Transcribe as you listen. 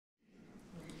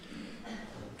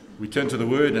We turn to the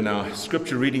Word, and our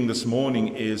scripture reading this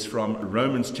morning is from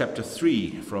Romans chapter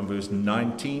 3, from verse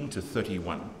 19 to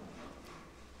 31.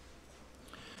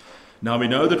 Now we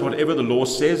know that whatever the law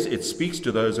says, it speaks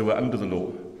to those who are under the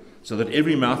law, so that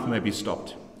every mouth may be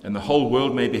stopped, and the whole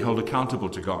world may be held accountable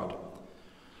to God.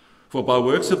 For by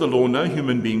works of the law no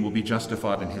human being will be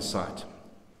justified in his sight,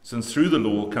 since through the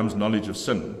law comes knowledge of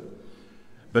sin.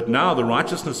 But now the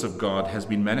righteousness of God has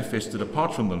been manifested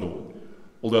apart from the law,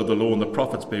 although the law and the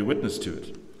prophets bear witness to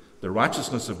it, the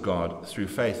righteousness of God through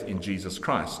faith in Jesus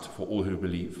Christ for all who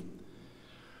believe.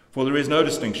 For there is no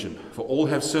distinction, for all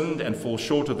have sinned and fall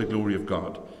short of the glory of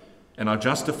God, and are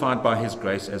justified by his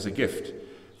grace as a gift,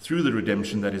 through the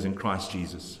redemption that is in Christ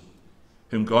Jesus,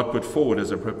 whom God put forward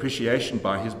as a propitiation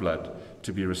by his blood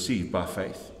to be received by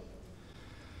faith.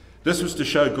 This was to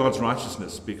show God's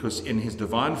righteousness, because in his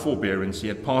divine forbearance he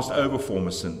had passed over former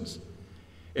sins.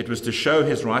 It was to show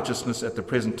his righteousness at the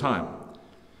present time,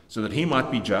 so that he might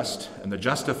be just and the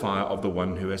justifier of the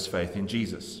one who has faith in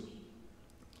Jesus.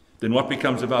 Then what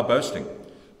becomes of our boasting?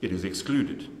 It is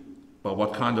excluded. By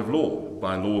what kind of law?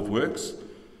 By law of works?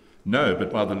 No,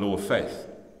 but by the law of faith.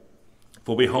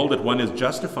 For we hold that one is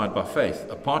justified by faith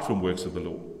apart from works of the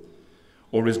law.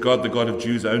 Or is God the God of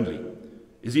Jews only?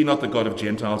 Is he not the God of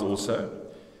Gentiles also?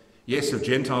 Yes, of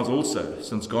Gentiles also,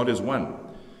 since God is one.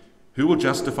 Who will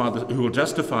justify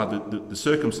the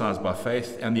circumcised by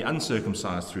faith and the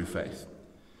uncircumcised through faith?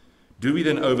 Do we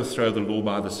then overthrow the law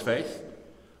by this faith?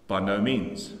 By no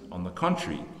means. On the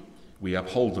contrary, we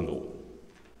uphold the law.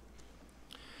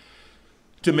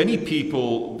 To many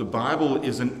people, the Bible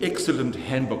is an excellent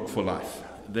handbook for life.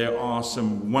 There are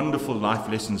some wonderful life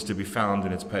lessons to be found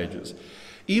in its pages.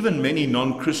 Even many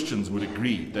non-Christians would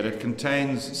agree that it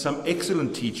contains some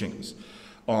excellent teachings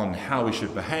on how we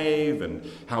should behave and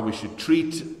how we should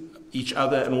treat each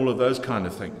other and all of those kind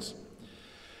of things.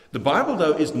 The Bible,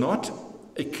 though, is not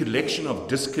a collection of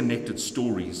disconnected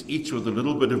stories, each with a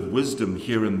little bit of wisdom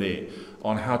here and there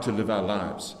on how to live our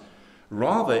lives.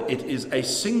 Rather, it is a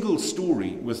single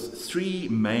story with three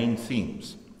main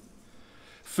themes.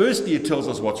 Firstly, it tells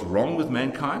us what's wrong with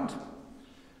mankind.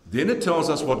 Then it tells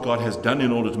us what God has done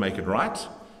in order to make it right.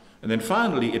 And then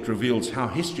finally, it reveals how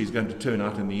history is going to turn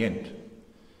out in the end.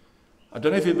 I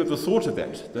don't know if you've ever thought of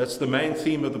that. That's the main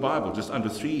theme of the Bible, just under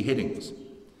three headings.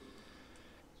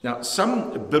 Now,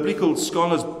 some biblical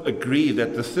scholars agree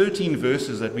that the 13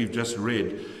 verses that we've just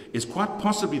read is quite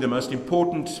possibly the most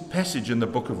important passage in the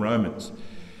book of Romans.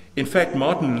 In fact,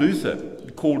 Martin Luther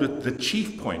called it the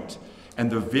chief point and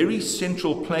the very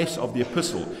central place of the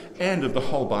epistle and of the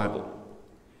whole Bible.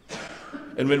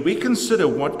 And when we consider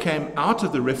what came out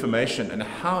of the Reformation and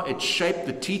how it shaped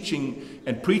the teaching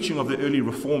and preaching of the early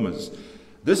reformers,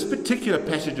 this particular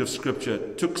passage of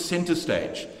Scripture took center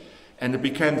stage, and it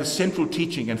became the central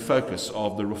teaching and focus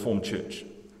of the Reformed Church.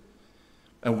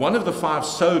 And one of the 5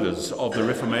 solas of the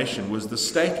Reformation was the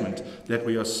statement that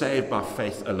we are saved by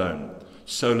faith alone,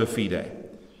 Sola Fide.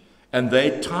 And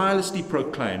they tirelessly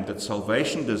proclaimed that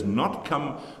salvation does not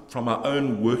come from our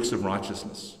own works of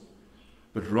righteousness,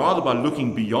 but rather by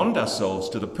looking beyond ourselves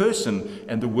to the person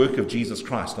and the work of Jesus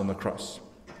Christ on the cross.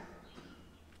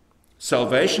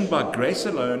 Salvation by grace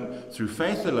alone, through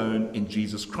faith alone, in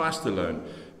Jesus Christ alone,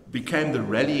 became the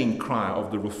rallying cry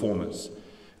of the Reformers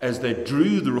as they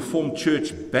drew the Reformed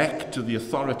Church back to the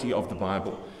authority of the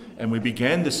Bible. And we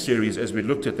began this series as we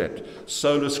looked at that,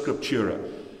 Sola Scriptura,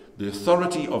 the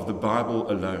authority of the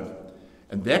Bible alone.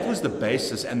 And that was the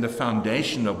basis and the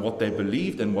foundation of what they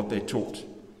believed and what they taught.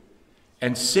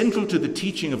 And central to the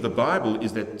teaching of the Bible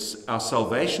is that our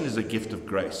salvation is a gift of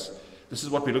grace. This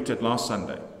is what we looked at last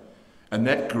Sunday. And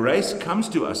that grace comes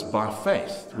to us by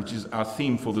faith, which is our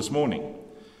theme for this morning.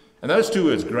 And those two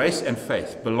words, grace and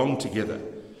faith, belong together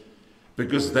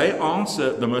because they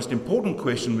answer the most important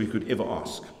question we could ever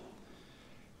ask.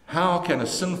 How can a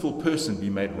sinful person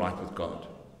be made right with God?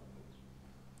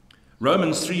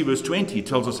 Romans 3 verse 20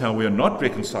 tells us how we are not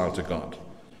reconciled to God.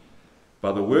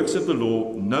 By the works of the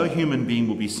law, no human being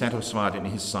will be satisfied in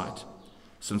his sight,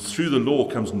 since through the law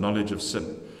comes knowledge of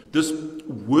sin. This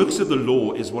works of the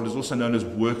law is what is also known as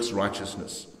works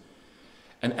righteousness.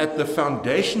 And at the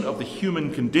foundation of the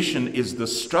human condition is the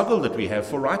struggle that we have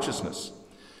for righteousness.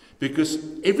 Because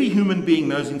every human being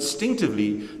knows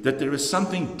instinctively that there is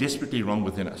something desperately wrong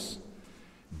within us.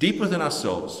 Deep within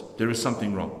ourselves, there is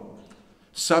something wrong.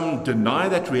 Some deny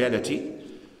that reality,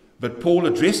 but Paul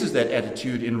addresses that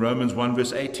attitude in Romans 1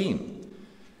 verse 18,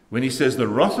 when he says, the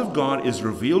wrath of God is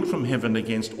revealed from heaven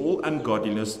against all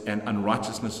ungodliness and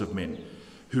unrighteousness of men,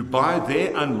 who by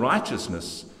their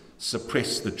unrighteousness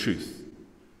suppress the truth.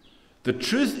 The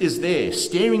truth is there,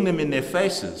 staring them in their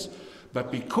faces,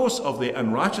 But because of their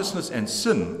unrighteousness and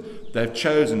sin, they've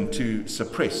chosen to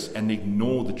suppress and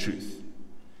ignore the truth.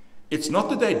 It's not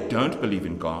that they don't believe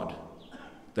in God.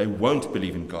 They won't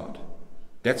believe in God.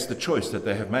 That's the choice that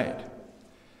they have made.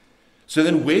 So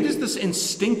then where does this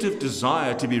instinctive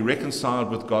desire to be reconciled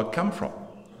with God come from?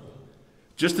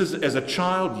 Just as a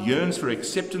child yearns for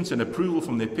acceptance and approval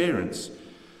from their parents,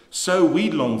 so we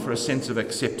long for a sense of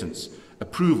acceptance,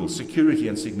 approval, security,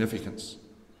 and significance.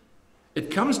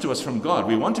 It comes to us from God.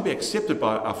 We want to be accepted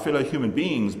by our fellow human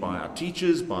beings, by our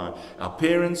teachers, by our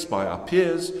parents, by our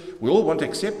peers. We all want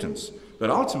acceptance, but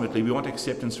ultimately we want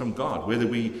acceptance from God, whether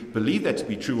we believe that to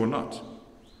be true or not.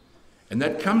 And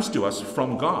that comes to us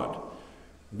from God.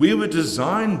 We were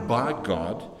designed by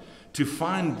God to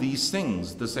find these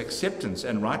things, this acceptance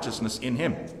and righteousness in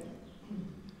Him.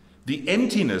 The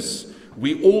emptiness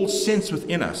we all sense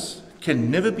within us can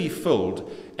never be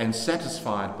filled and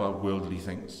satisfied by worldly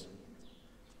things.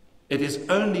 It is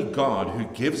only God who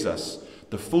gives us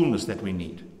the fullness that we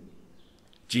need.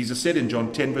 Jesus said in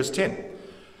John 10 verse 10,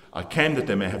 I came that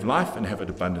they may have life and have it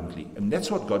abundantly. And that's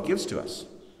what God gives to us.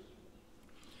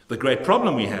 The great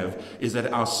problem we have is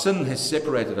that our sin has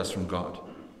separated us from God.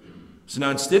 So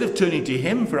now instead of turning to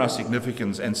Him for our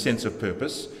significance and sense of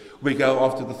purpose, we go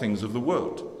after the things of the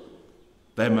world.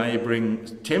 They may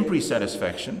bring temporary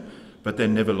satisfaction, but they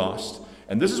never last.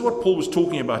 And this is what Paul was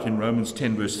talking about in Romans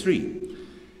 10 verse 3.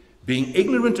 Being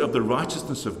ignorant of the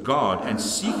righteousness of God and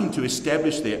seeking to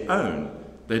establish their own,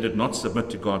 they did not submit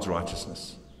to God's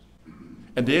righteousness.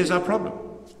 And there's our problem.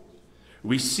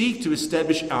 We seek to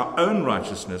establish our own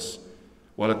righteousness,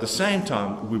 while at the same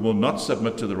time we will not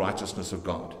submit to the righteousness of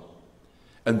God.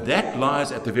 And that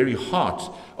lies at the very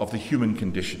heart of the human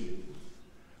condition.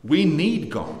 We need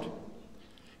God.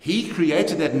 He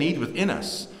created that need within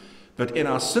us, but in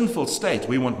our sinful state,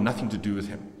 we want nothing to do with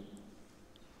Him.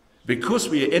 Because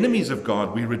we are enemies of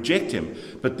God, we reject Him,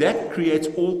 but that creates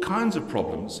all kinds of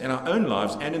problems in our own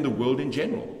lives and in the world in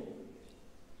general.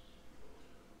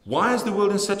 Why is the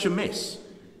world in such a mess?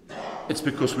 It's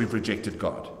because we've rejected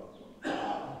God.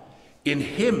 In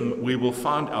Him we will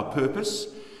find our purpose,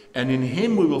 and in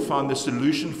Him we will find the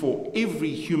solution for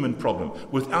every human problem,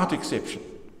 without exception.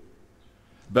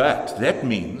 But that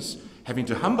means having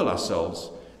to humble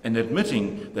ourselves and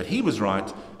admitting that He was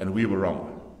right and we were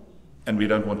wrong. And we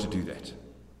don't want to do that.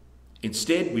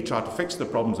 Instead, we try to fix the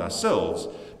problems ourselves,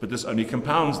 but this only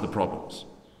compounds the problems.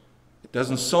 It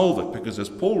doesn't solve it, because as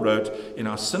Paul wrote, in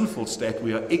our sinful state,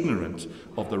 we are ignorant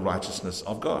of the righteousness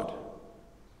of God.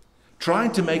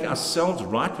 Trying to make ourselves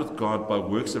right with God by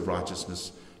works of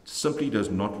righteousness simply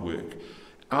does not work.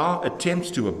 Our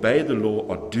attempts to obey the law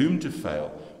are doomed to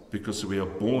fail because we are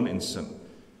born in sin.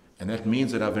 And that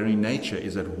means that our very nature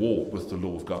is at war with the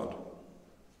law of God.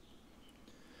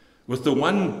 With the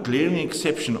one glaring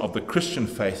exception of the Christian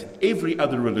faith, every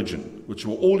other religion, which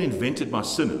were all invented by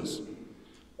sinners,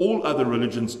 all other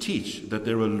religions teach that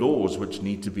there are laws which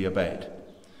need to be obeyed.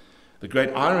 The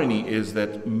great irony is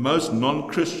that most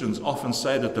non-Christians often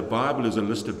say that the Bible is a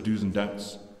list of do's and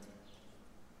don'ts.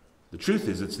 The truth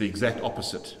is, it's the exact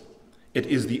opposite. It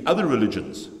is the other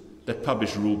religions that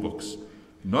publish rule books,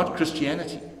 not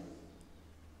Christianity.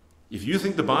 If you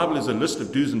think the Bible is a list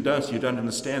of do's and don'ts, you don't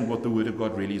understand what the Word of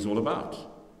God really is all about.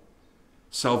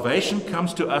 Salvation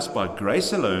comes to us by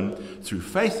grace alone, through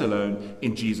faith alone,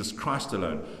 in Jesus Christ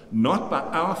alone, not by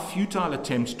our futile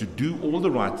attempts to do all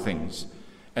the right things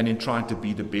and in trying to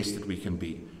be the best that we can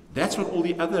be. That's what all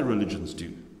the other religions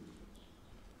do.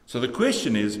 So the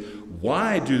question is,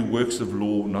 why do works of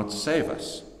law not save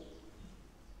us?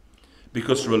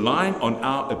 Because relying on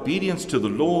our obedience to the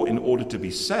law in order to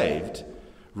be saved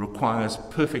requires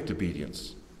perfect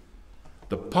obedience.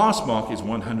 The pass mark is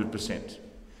 100%,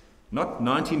 not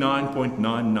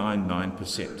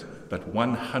 99.999%, but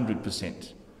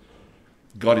 100%.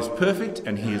 God is perfect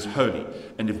and He is holy.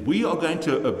 And if we are going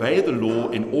to obey the law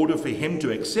in order for Him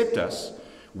to accept us,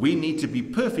 we need to be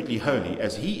perfectly holy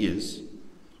as He is,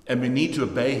 and we need to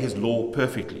obey His law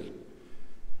perfectly.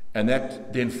 And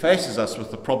that then faces us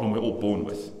with the problem we're all born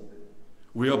with.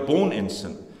 We are born in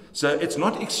sin. So it's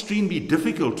not extremely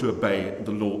difficult to obey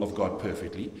the law of God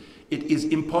perfectly. It is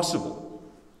impossible.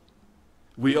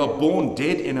 We are born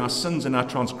dead in our sins and our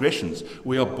transgressions.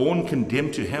 We are born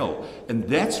condemned to hell. And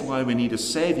that's why we need a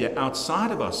Savior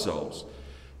outside of ourselves,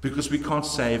 because we can't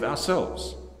save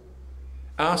ourselves.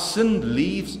 Our sin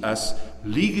leaves us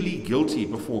legally guilty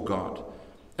before God,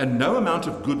 and no amount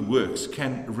of good works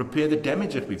can repair the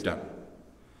damage that we've done.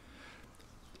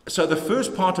 So the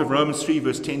first part of Romans 3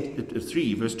 verse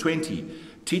 20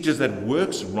 teaches that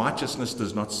works righteousness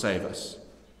does not save us.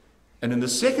 And in the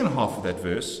second half of that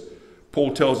verse,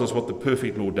 Paul tells us what the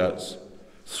perfect law does.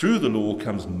 Through the law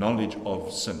comes knowledge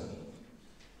of sin.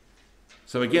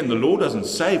 So again, the law doesn't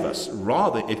save us,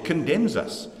 rather it condemns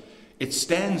us. It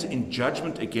stands in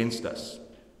judgment against us.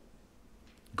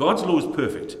 God's law is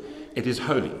perfect, it is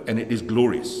holy, and it is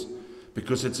glorious,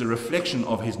 because it's a reflection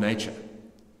of his nature.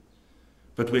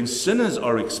 But when sinners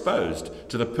are exposed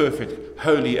to the perfect,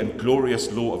 holy, and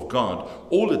glorious law of God,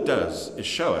 all it does is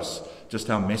show us just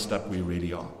how messed up we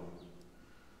really are.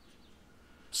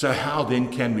 So how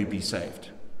then can we be saved?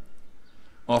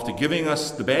 After giving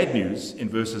us the bad news in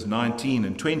verses 19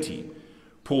 and 20,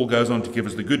 Paul goes on to give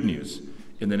us the good news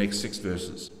in the next 6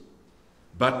 verses.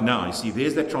 But now, you see,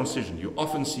 there's that transition. You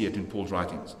often see it in Paul's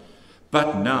writings.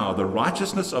 But now the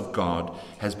righteousness of God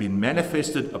has been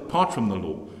manifested apart from the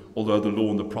law, although the law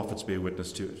and the prophets bear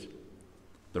witness to it.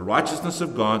 The righteousness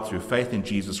of God through faith in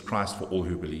Jesus Christ for all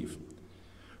who believe.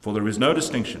 For there is no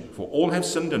distinction, for all have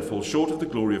sinned and fall short of the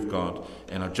glory of God,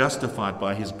 and are justified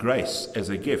by his grace as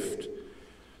a gift,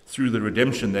 through the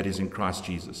redemption that is in Christ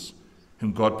Jesus,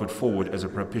 whom God put forward as a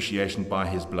propitiation by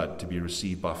his blood to be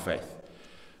received by faith.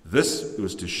 This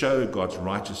was to show God's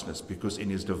righteousness, because in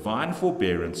his divine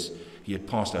forbearance he had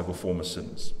passed over former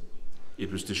sins.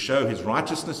 It was to show his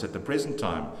righteousness at the present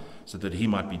time, so that he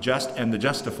might be just and the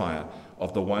justifier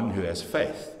of the one who has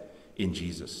faith in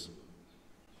Jesus.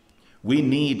 We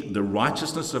need the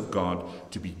righteousness of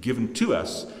God to be given to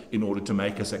us in order to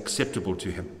make us acceptable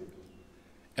to him.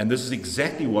 And this is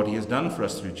exactly what he has done for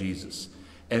us through Jesus.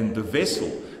 And the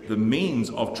vessel, the means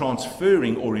of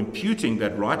transferring or imputing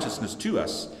that righteousness to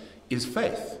us, is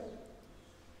faith.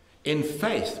 In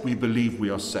faith, we believe we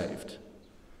are saved.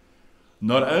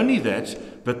 Not only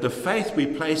that, but the faith we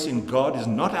place in God is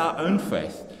not our own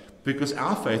faith, because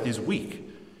our faith is weak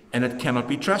and it cannot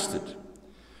be trusted.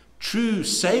 True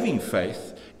saving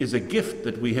faith is a gift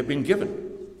that we have been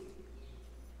given.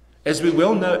 As we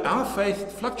well know, our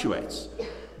faith fluctuates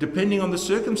depending on the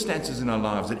circumstances in our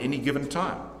lives at any given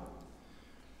time.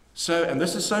 So, and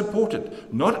this is so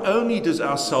important, not only does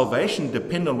our salvation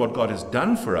depend on what God has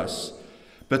done for us,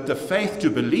 but the faith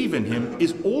to believe in him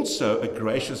is also a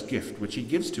gracious gift which he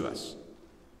gives to us.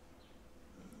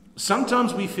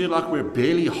 Sometimes we feel like we're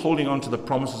barely holding on to the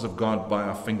promises of God by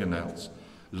our fingernails.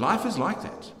 Life is like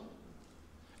that.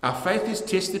 Our faith is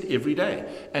tested every day.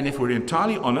 And if we're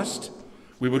entirely honest,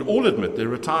 we would all admit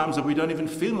there are times that we don't even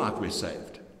feel like we're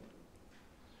saved.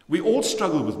 We all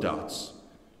struggle with doubts.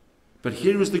 But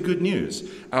here is the good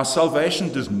news. Our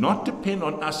salvation does not depend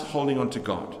on us holding on to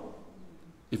God.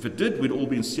 If it did, we'd all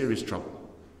be in serious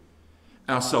trouble.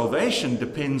 Our salvation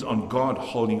depends on God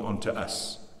holding on to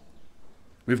us.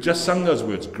 We've just sung those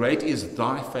words, great is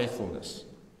thy faithfulness.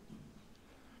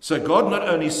 So God not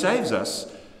only saves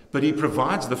us, but he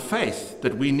provides the faith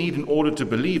that we need in order to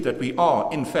believe that we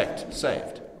are, in fact,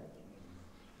 saved.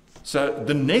 So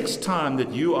the next time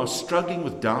that you are struggling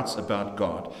with doubts about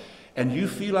God, and you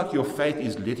feel like your faith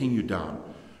is letting you down,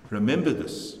 remember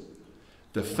this.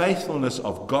 The faithfulness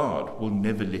of God will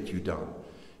never let you down.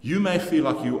 You may feel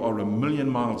like you are a million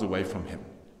miles away from him.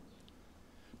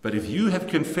 But if you have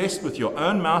confessed with your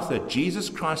own mouth that Jesus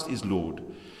Christ is Lord,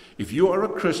 if you are a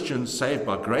Christian saved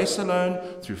by grace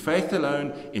alone, through faith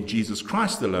alone, in Jesus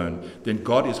Christ alone, then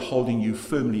God is holding you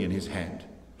firmly in his hand,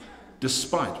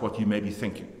 despite what you may be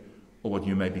thinking or what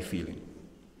you may be feeling.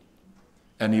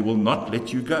 And he will not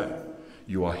let you go.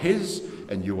 You are his,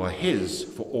 and you are his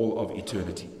for all of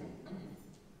eternity.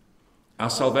 Our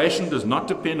salvation does not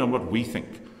depend on what we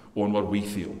think or on what we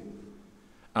feel.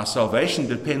 Our salvation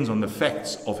depends on the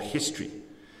facts of history.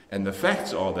 And the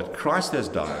facts are that Christ has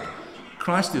died,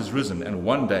 Christ is risen, and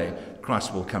one day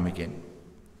Christ will come again.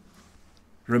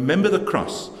 Remember the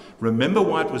cross. Remember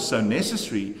why it was so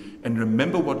necessary, and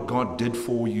remember what God did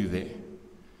for you there.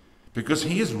 Because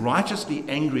he is righteously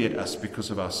angry at us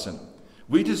because of our sin.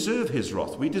 We deserve his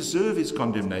wrath. We deserve his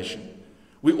condemnation.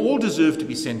 We all deserve to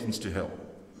be sentenced to hell.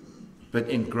 But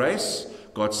in grace,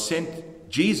 God sent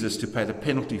Jesus to pay the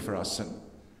penalty for our sin.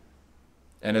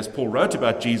 And as Paul wrote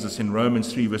about Jesus in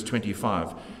Romans 3 verse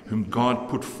 25, whom God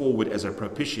put forward as a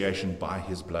propitiation by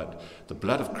his blood. The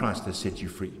blood of Christ has set you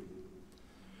free.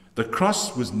 The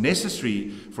cross was necessary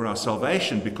for our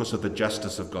salvation because of the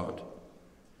justice of God.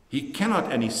 He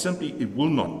cannot, and he will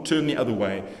not turn the other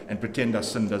way and pretend our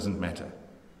sin doesn't matter.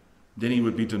 Then he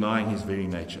would be denying his very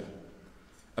nature.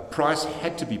 A price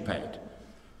had to be paid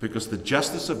because the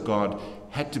justice of God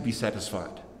had to be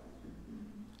satisfied.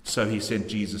 So he sent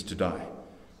Jesus to die.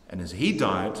 And as he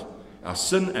died, our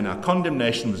sin and our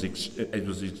condemnation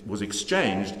was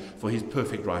exchanged for his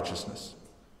perfect righteousness.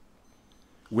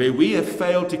 Where we have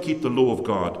failed to keep the law of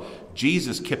God,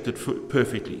 Jesus kept it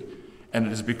perfectly. And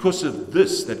it is because of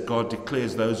this that God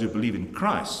declares those who believe in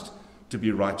Christ to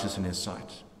be righteous in his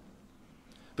sight.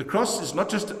 The cross is not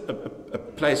just a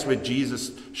place where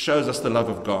Jesus shows us the love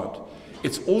of God.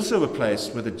 It's also a place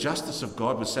where the justice of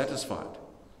God was satisfied.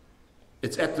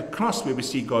 It's at the cross where we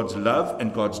see God's love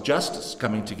and God's justice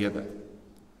coming together.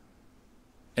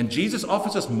 And Jesus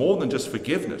offers us more than just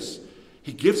forgiveness.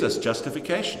 He gives us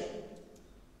justification.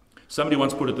 Somebody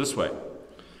once put it this way: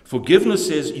 forgiveness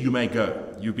says you may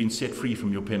go. You've been set free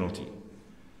from your penalty.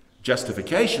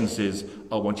 Justification says,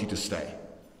 I want you to stay.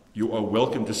 You are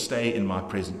welcome to stay in my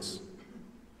presence.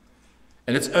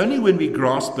 And it's only when we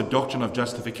grasp the doctrine of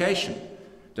justification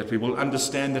that we will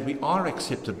understand that we are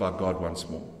accepted by God once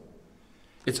more.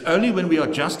 It's only when we are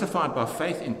justified by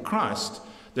faith in Christ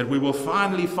that we will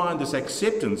finally find this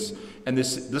acceptance and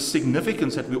this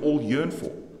significance that we all yearn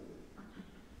for.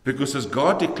 Because as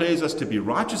God declares us to be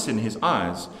righteous in his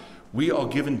eyes, we are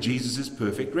given Jesus'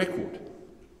 perfect record.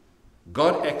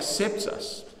 God accepts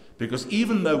us because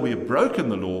even though we have broken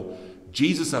the law,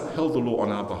 Jesus upheld the law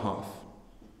on our behalf.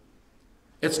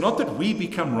 It's not that we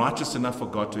become righteous enough for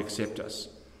God to accept us.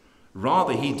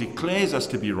 Rather, he declares us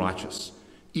to be righteous,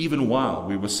 even while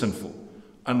we were sinful,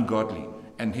 ungodly,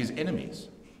 and his enemies.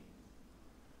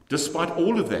 Despite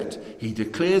all of that, he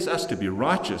declares us to be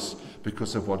righteous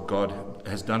because of what God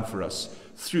has done for us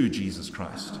through Jesus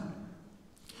Christ.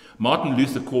 Martin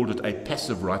Luther called it a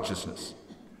passive righteousness.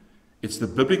 It's the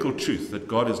biblical truth that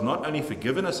God has not only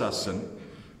forgiven us our sin,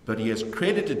 but he has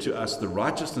credited to us the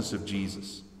righteousness of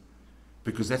Jesus,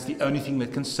 because that's the only thing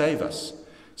that can save us.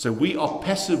 So we are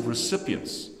passive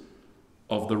recipients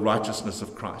of the righteousness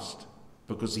of Christ,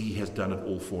 because he has done it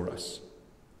all for us.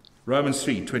 Romans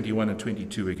 3:21 and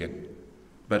 22 again.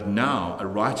 But now a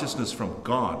righteousness from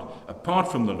God,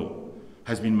 apart from the law,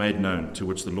 has been made known, to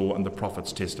which the law and the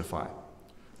prophets testify.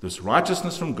 This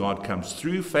righteousness from God comes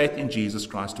through faith in Jesus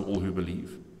Christ to all who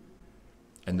believe.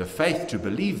 And the faith to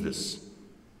believe this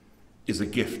is a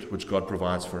gift which God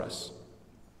provides for us.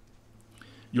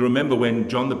 You remember when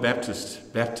John the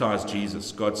Baptist baptized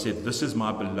Jesus, God said, "This is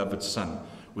my beloved Son,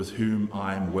 with whom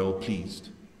I am well pleased."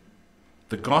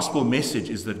 The gospel message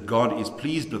is that God is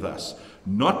pleased with us,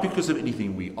 not because of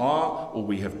anything we are or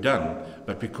we have done,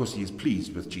 but because he is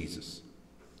pleased with Jesus.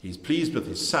 He is pleased with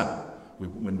his Son.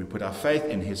 When we put our faith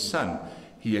in his Son,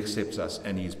 he accepts us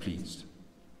and he is pleased.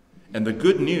 And the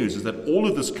good news is that all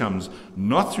of this comes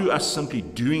not through us simply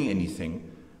doing anything,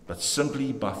 but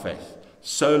simply by faith.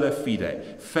 Sola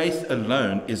Fide. Faith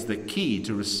alone is the key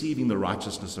to receiving the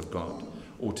righteousness of God,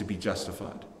 or to be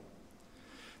justified.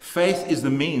 Faith is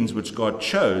the means which God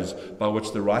chose by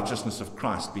which the righteousness of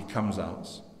Christ becomes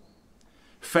ours.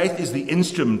 Faith is the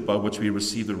instrument by which we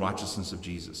receive the righteousness of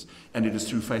Jesus, and it is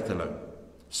through faith alone.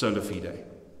 Sola Fide.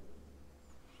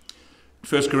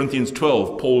 1 Corinthians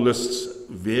 12, Paul lists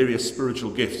various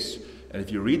spiritual gifts. And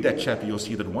if you read that chapter, you'll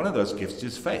see that one of those gifts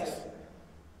is faith.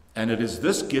 And it is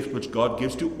this gift which God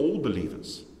gives to all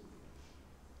believers.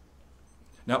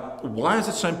 Now, why is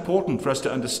it so important for us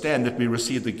to understand that we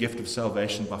receive the gift of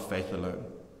salvation by faith alone?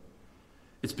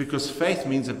 It's because faith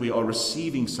means that we are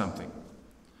receiving something,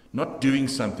 not doing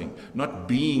something, not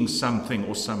being something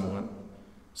or someone.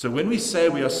 So when we say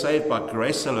we are saved by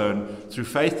grace alone, through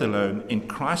faith alone, in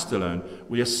Christ alone,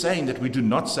 we are saying that we do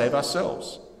not save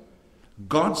ourselves.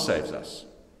 God saves us.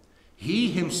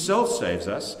 He himself saves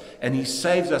us, and he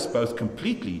saves us both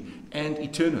completely and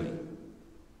eternally.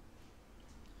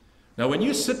 Now, when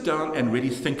you sit down and really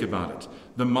think about it,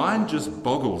 the mind just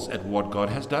boggles at what God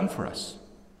has done for us.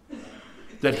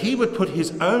 That he would put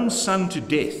his own Son to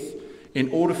death in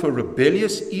order for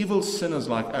rebellious, evil sinners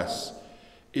like us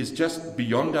is just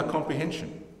beyond our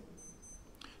comprehension.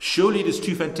 Surely it is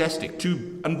too fantastic,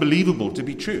 too unbelievable to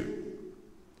be true.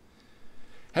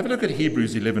 Have a look at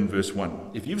Hebrews 11 verse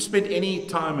 1. If you've spent any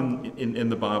time in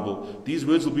the Bible, these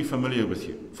words will be familiar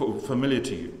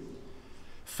to you.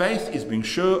 Faith is being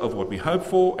sure of what we hope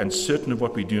for and certain of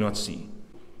what we do not see.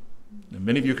 Now,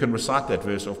 many of you can recite that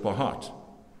verse off by heart.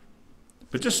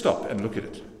 But just stop and look at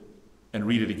it and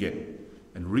read it again.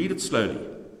 And read it slowly.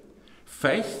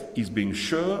 Faith is being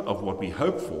sure of what we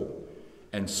hope for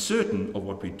and certain of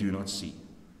what we do not see.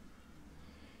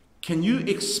 Can you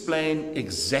explain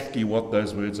exactly what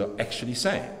those words are actually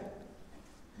saying?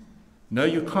 No,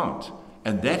 you can't.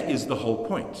 And that is the whole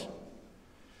point.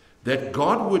 That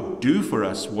God would do for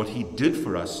us what he did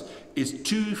for us is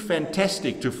too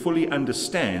fantastic to fully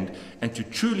understand, and to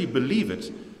truly believe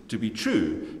it to be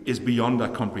true is beyond our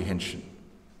comprehension.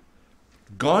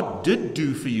 God did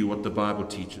do for you what the Bible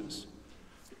teaches.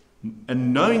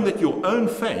 And knowing that your own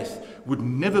faith would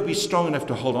never be strong enough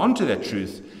to hold on to that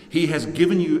truth, he has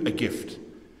given you a gift.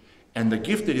 And the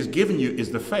gift that is given you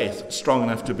is the faith strong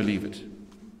enough to believe it.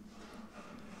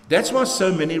 That's why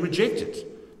so many reject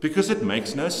it, because it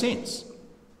makes no sense.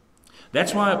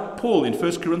 That's why Paul in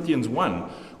 1 Corinthians 1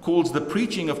 calls the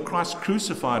preaching of Christ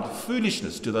crucified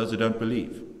foolishness to those who don't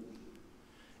believe.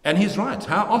 And he's right.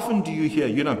 How often do you hear,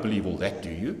 you don't believe all that, do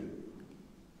you?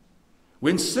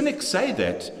 When cynics say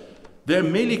that, they're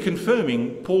merely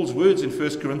confirming Paul's words in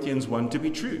 1 Corinthians 1 to be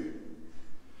true.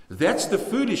 That's the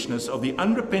foolishness of the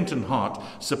unrepentant heart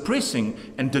suppressing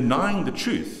and denying the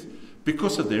truth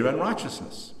because of their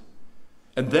unrighteousness.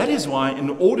 And that is why, in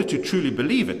order to truly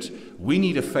believe it, we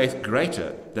need a faith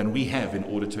greater than we have in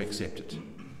order to accept it.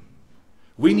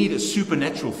 We need a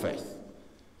supernatural faith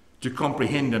to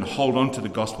comprehend and hold on to the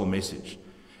gospel message.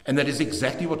 And that is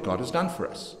exactly what God has done for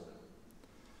us.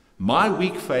 My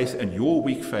weak faith and your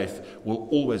weak faith will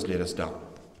always let us down.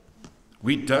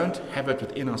 We don't have it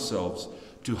within ourselves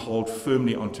to hold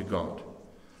firmly onto God.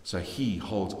 So He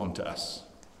holds onto us.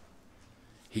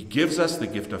 He gives us the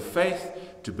gift of faith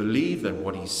to believe that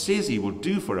what He says He will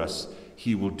do for us,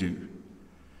 He will do.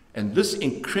 And this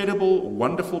incredible,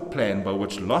 wonderful plan by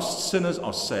which lost sinners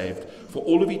are saved for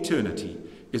all of eternity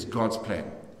is God's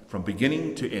plan, from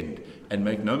beginning to end. And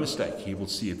make no mistake, He will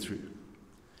see it through.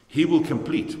 He will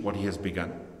complete what He has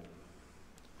begun,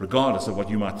 regardless of what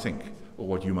you might think or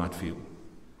what you might feel.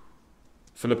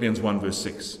 Philippians 1 verse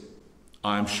 6.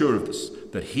 I am sure of this,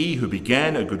 that He who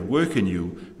began a good work in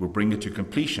you will bring it to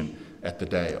completion at the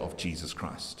day of Jesus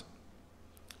Christ.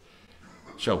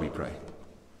 Shall we pray?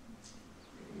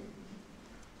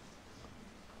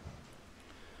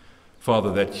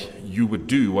 Father, that You would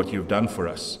do what You've done for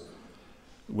us.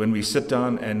 When we sit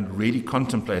down and really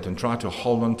contemplate and try to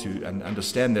hold on to and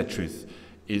understand that truth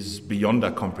is beyond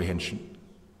our comprehension.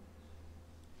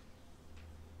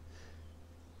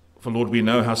 For Lord, we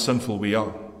know how sinful we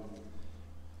are.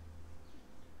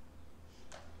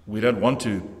 We don't want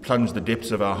to plunge the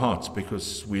depths of our hearts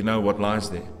because we know what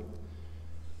lies there.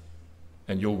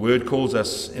 And Your word calls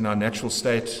us in our natural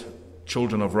state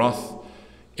children of wrath,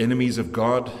 enemies of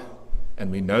God, and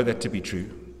we know that to be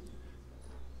true.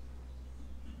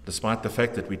 Despite the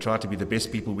fact that we try to be the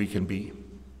best people we can be.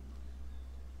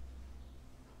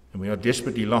 And we are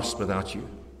desperately lost without You.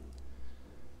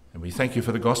 And we thank You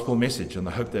for the gospel message and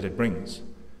the hope that it brings.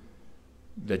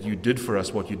 That You did for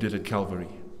us what You did at Calvary.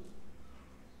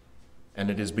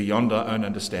 And it is beyond our own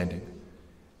understanding.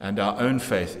 And our own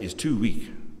faith is too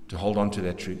weak to hold on to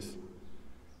that truth.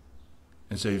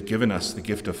 And so You've given us the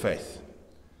gift of faith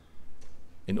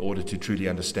in order to truly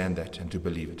understand that and to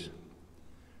believe it.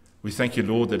 We thank You,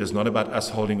 Lord, that it's not about us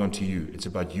holding on to You. It's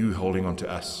about You holding on to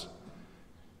us.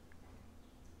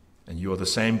 And You are the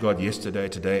same God yesterday,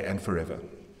 today, and forever.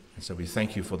 And so we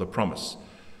thank You for the promise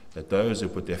that those who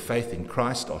put their faith in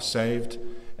Christ are saved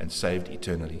and saved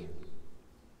eternally.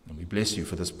 And we bless You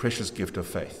for this precious gift of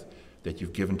faith that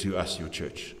You've given to us, Your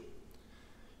church.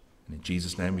 And in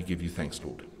Jesus' name we give You thanks,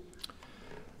 Lord.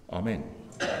 Amen.